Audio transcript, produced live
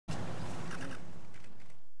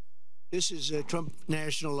This is Trump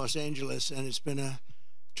National Los Angeles, and it's been a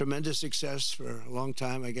tremendous success for a long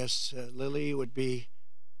time. I guess, Lily, would be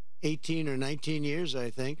 18 or 19 years, I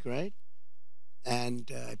think, right?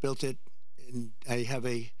 And I built it, and I have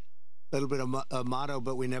a little bit of a motto,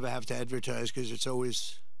 but we never have to advertise because it's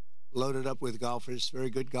always loaded up with golfers, very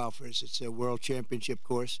good golfers. It's a world championship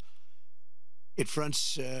course. It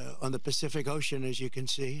fronts on the Pacific Ocean, as you can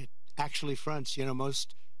see. It actually fronts,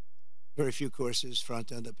 very few courses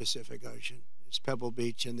front on the Pacific Ocean. It's Pebble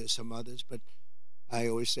Beach, and there's some others, but I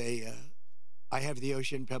always say I have the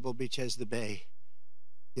ocean, Pebble Beach has the bay.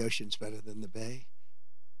 The ocean's better than the bay.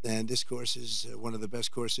 And this course is one of the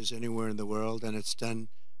best courses anywhere in the world, and it's done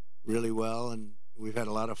really well, and we've had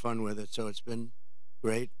a lot of fun with it, so it's been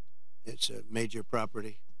great. It's a major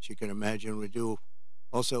property, as you can imagine. We do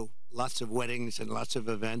also lots of weddings and lots of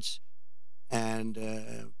events, and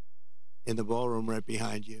in the ballroom right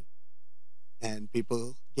behind you. And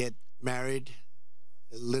people get married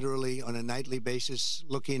literally on a nightly basis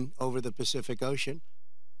looking over the Pacific Ocean.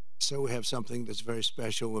 So we have something that's very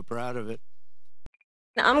special. We're proud of it.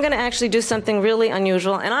 Now, I'm going to actually do something really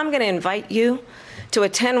unusual, and I'm going to invite you to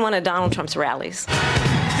attend one of Donald Trump's rallies.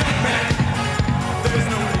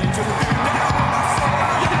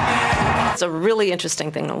 It's a really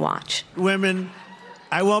interesting thing to watch. Women,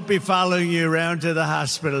 I won't be following you around to the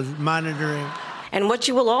hospital, monitoring. And what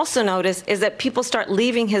you will also notice is that people start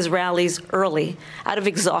leaving his rallies early out of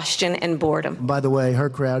exhaustion and boredom. By the way, her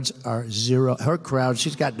crowds are zero. Her crowd,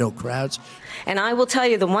 she's got no crowds. And I will tell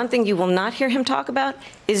you, the one thing you will not hear him talk about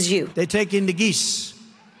is you. They take in the geese.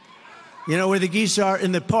 You know where the geese are?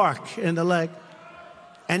 In the park, in the lake.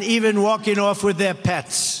 And even walking off with their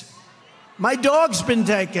pets. My dog's been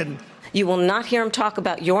taken. You will not hear him talk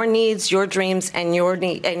about your needs, your dreams, and your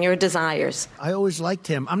desires. I always liked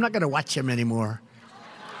him. I'm not going to watch him anymore.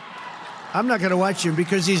 I'm not going to watch him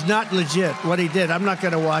because he's not legit, what he did. I'm not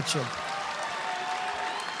going to watch him.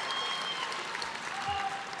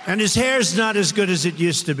 And his hair's not as good as it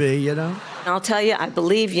used to be, I'll tell you, I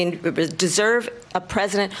believe you deserve a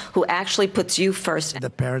president who actually puts you first. The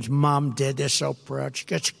parents, Mom, Dad, they're so proud. She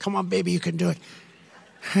gets, come on, baby, you can do it.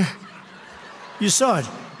 You saw it.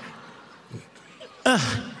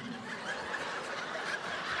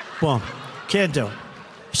 Well, can't do it.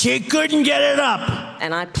 She couldn't get it up.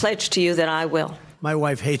 And I pledge to you that I will. My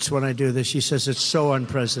wife hates when I do this. She says it's so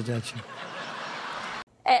unprecedented.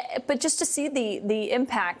 But just to see the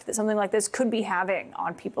impact that something like this could be having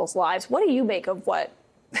on people's lives, what do you make of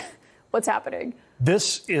what's happening?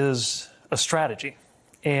 This is a strategy.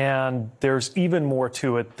 And there's even more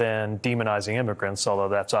to it than demonizing immigrants, although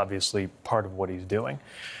that's obviously part of what he's doing.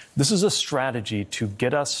 This is a strategy to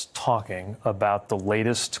get us talking about the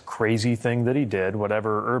latest crazy thing that he did,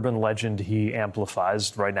 whatever urban legend he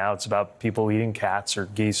amplifies. Right now, it's about people eating cats or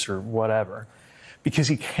geese or whatever, because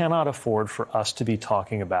he cannot afford for us to be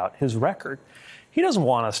talking about his record. He doesn't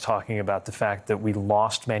want us talking about the fact that we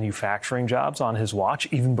lost manufacturing jobs on his watch,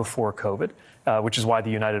 even before COVID, which is why the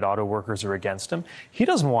United Auto Workers are against him. He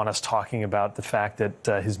doesn't want us talking about the fact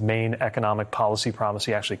that his main economic policy promise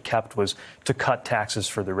he actually kept was to cut taxes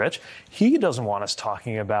for the rich. He doesn't want us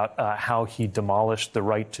talking about how he demolished the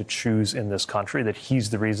right to choose in this country, that he's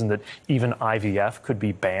the reason that even IVF could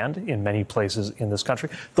be banned in many places in this country.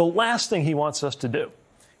 The last thing he wants us to do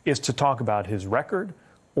is to talk about his record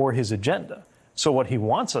or his agenda. So what he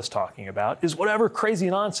wants us talking about is whatever crazy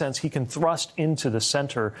nonsense he can thrust into the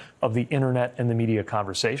center of the internet and the media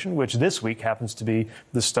conversation, which this week happens to be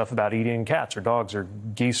the stuff about eating cats or dogs or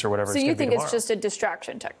geese or whatever. So you think it's just a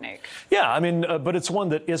distraction technique? Yeah, I mean, but it's one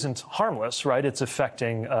that isn't harmless, right? It's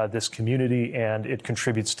affecting this community, and it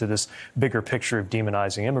contributes to this bigger picture of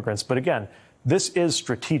demonizing immigrants. But again, this is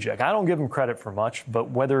strategic. I don't give him credit for much, but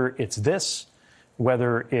whether it's this,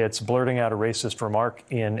 whether it's blurting out a racist remark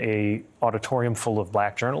in a auditorium full of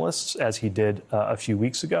black journalists, as he did a few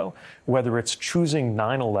weeks ago, whether it's choosing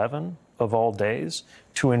 9/11 of all days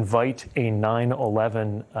to invite a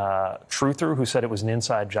 9/11 truther who said it was an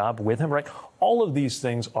inside job with him, right? All of these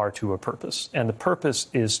things are to a purpose. And the purpose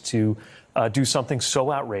is to do something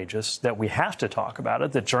so outrageous that we have to talk about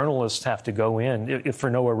it, that journalists have to go in, if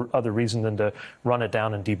for no other reason than to run it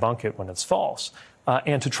down and debunk it when it's false.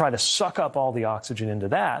 And to try to suck up all the oxygen into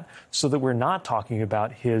that so that we're not talking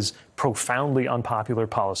about his profoundly unpopular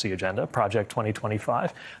policy agenda, Project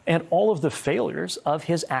 2025, and all of the failures of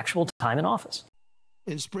his actual time in office.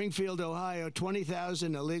 In Springfield, Ohio,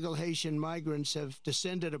 20,000 illegal Haitian migrants have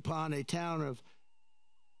descended upon a town of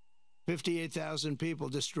 58,000 people,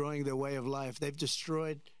 destroying their way of life. They've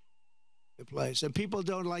destroyed the place. And people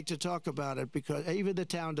don't like to talk about it because even the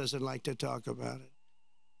town doesn't like to talk about it.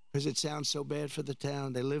 because it sounds so bad for the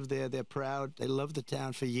town. They live there. They're proud. They love the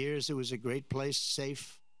town. For years, it was a great place,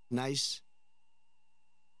 safe, nice.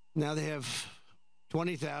 Now they have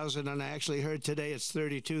 20,000, and I actually heard today it's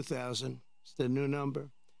 32,000. It's the new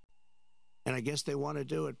number. And I guess they want to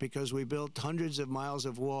do it because we built hundreds of miles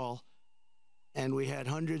of wall, and we had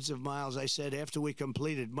hundreds of miles, I said, after we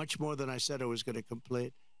completed, much more than I said I was going to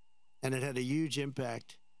complete, and it had a huge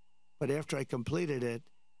impact. But after I completed it,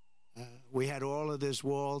 we had all of this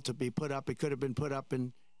wall to be put up. It could have been put up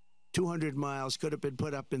in 200 miles, could have been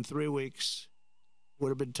put up in 3 weeks, would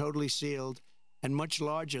have been totally sealed, and much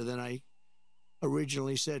larger than I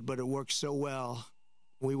originally said, but it worked so well.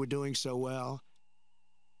 We were doing so well.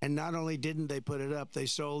 And not only didn't they put it up, they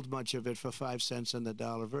sold much of it for 5 cents on the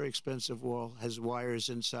dollar. Very expensive wall, has wires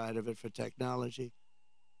inside of it for technology.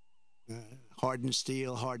 Hardened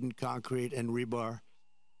steel, hardened concrete, and rebar.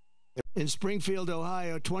 In Springfield,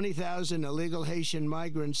 Ohio, 20,000 illegal Haitian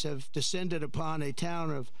migrants have descended upon a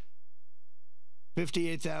town of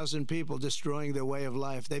 58,000 people, destroying their way of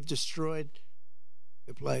life. They've destroyed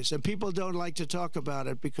the place. And people don't like to talk about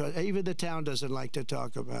it because even the town doesn't like to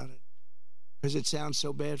talk about it because it sounds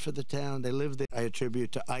so bad for the town. They live there. I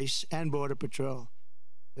attribute to ICE and Border Patrol.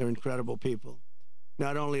 They're incredible people.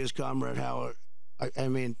 Not only is Comrade Howard, I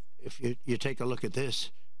mean, if you take a look at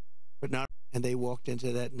this, but not. And they walked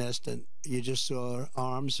into that nest, and you just saw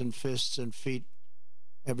arms and fists and feet.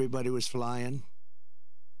 Everybody was flying.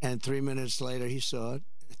 And 3 minutes later, he saw it.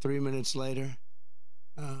 3 minutes later,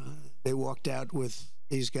 they walked out with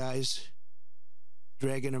these guys,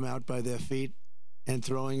 dragging them out by their feet and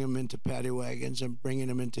throwing them into paddy wagons and bringing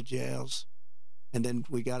them into jails. And then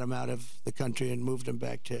we got them out of the country and moved them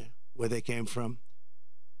back to where they came from,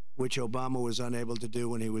 which Obama was unable to do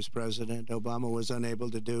when he was president. Obama was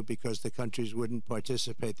unable to do because the countries wouldn't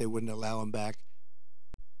participate. They wouldn't allow him back.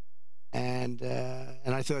 And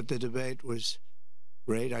I thought the debate was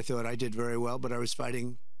great. I thought I did very well, but I was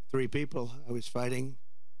fighting 3 people. I was fighting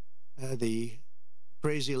the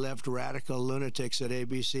crazy left radical lunatics at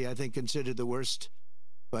ABC, I think considered the worst,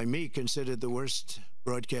 by me, considered the worst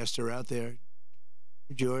broadcaster out there.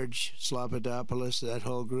 George Slobodanopoulos, that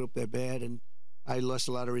whole group, they're bad. And I lost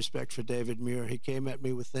a lot of respect for David Muir. He came at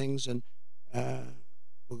me with things, and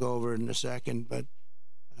we'll go over it in a second, but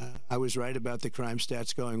I was right about the crime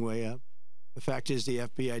stats going way up. The fact is the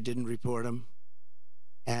FBI didn't report them,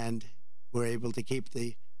 and were able to keep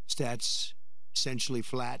the stats essentially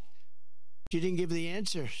flat. She didn't give the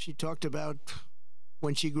answer. She talked about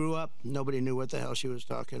when she grew up. Nobody knew what the hell she was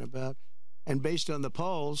talking about. And based on the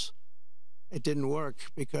polls, it didn't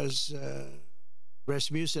work because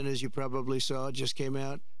Rasmussen, as you probably saw, just came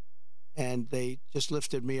out, and they just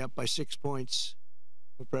lifted me up by 6 points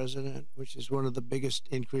for president, which is one of the biggest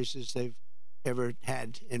increases they've ever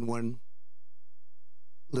had in one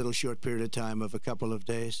little short period of time of a couple of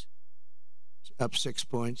days. Up 6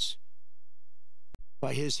 points.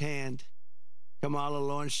 By his hand, Kamala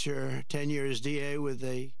launched her tenure as DA with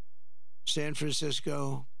a San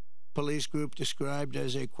Francisco police group described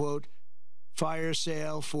as a, quote, fire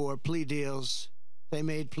sale for plea deals. They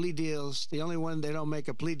made plea deals. The only one they don't make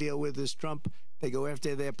a plea deal with is Trump. They go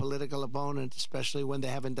after their political opponent, especially when they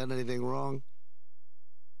haven't done anything wrong.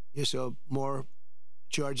 You saw more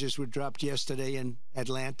charges were dropped yesterday in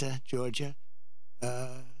Atlanta, Georgia.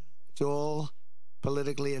 It's all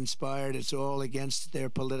politically inspired. It's all against their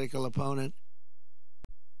political opponent.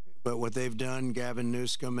 But what they've done, Gavin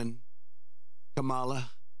Newsom and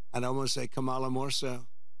Kamala, I'd almost say Kamala more so.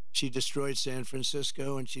 She destroyed San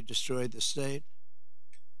Francisco, and she destroyed the state.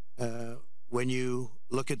 When you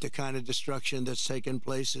look at the kind of destruction that's taken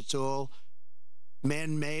place, it's all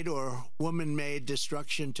man-made or woman-made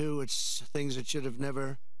destruction, too. It's things that should have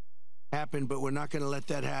never happened, but we're not going to let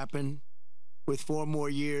that happen with 4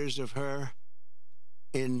 more years of her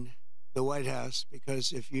in the White House,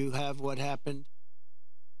 because if you have what happened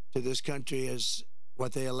to this country as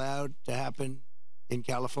what they allowed to happen in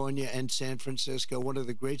California and San Francisco, one of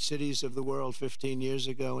the great cities of the world 15 years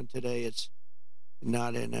ago, and today it's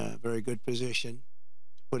not in a very good position,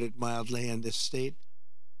 to put it mildly, in this state,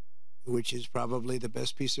 which is probably the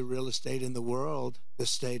best piece of real estate in the world. The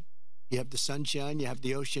state, you have the sunshine, you have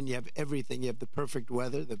the ocean, you have everything. You have the perfect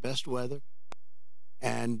weather, the best weather,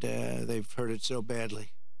 and they've hurt it so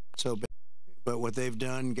badly, so bad. But what they've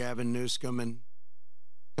done, Gavin Newsom and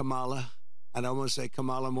Kamala, I'd almost say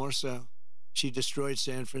Kamala more so. She destroyed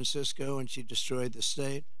San Francisco, and she destroyed the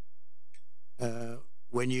state.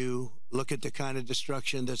 When you look at the kind of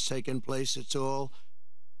destruction that's taken place, it's all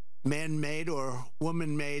man-made or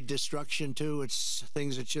woman-made destruction, too. It's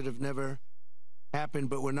things that should have never happened,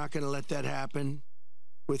 but we're not going to let that happen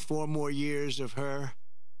with 4 more years of her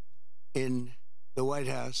in the White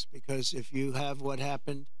House, because if you have what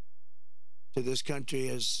happened to this country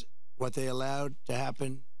as what they allowed to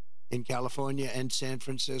happen in California and San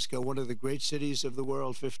Francisco, one of the great cities of the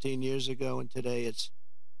world 15 years ago, and today it's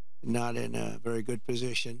not in a very good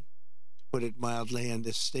position, to put it mildly, in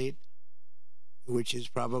this state, which is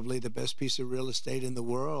probably the best piece of real estate in the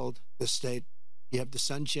world. This state, you have the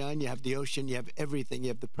sunshine, you have the ocean, you have everything. You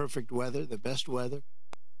have the perfect weather, the best weather,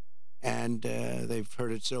 and they've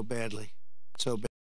hurt it so badly, so bad.